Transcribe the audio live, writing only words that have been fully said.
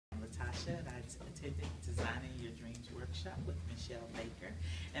attended Designing Your Dreams workshop with Meshell Baker,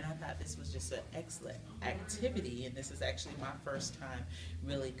 and I thought this was just an excellent activity, and this is actually my first time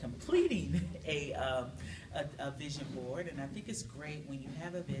really completing a vision board, and I think it's great when you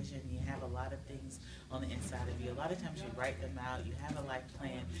have a vision, you have a lot of things on the inside of you. A lot of times you write them out, you have a life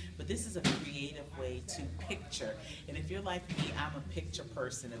plan, but this is a creative way to picture, and if you're like me, I'm a picture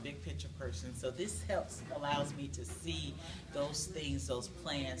person, a big picture person, so this allows me to see those things, those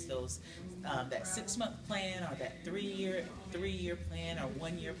plans, those that 6-month plan or that three-year plan or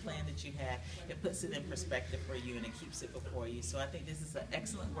 1-year plan that you have. It puts it in perspective for you and it keeps it before you. So I think this is an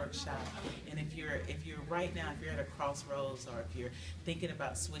excellent workshop. And if you're right now, if you're at a crossroads or if you're thinking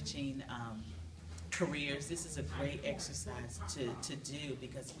about switching careers, this is a great exercise to do,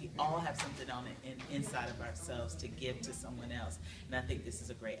 because we all have something on the inside of ourselves to give to someone else. And I think this is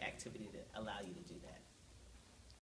a great activity to allow you to do that.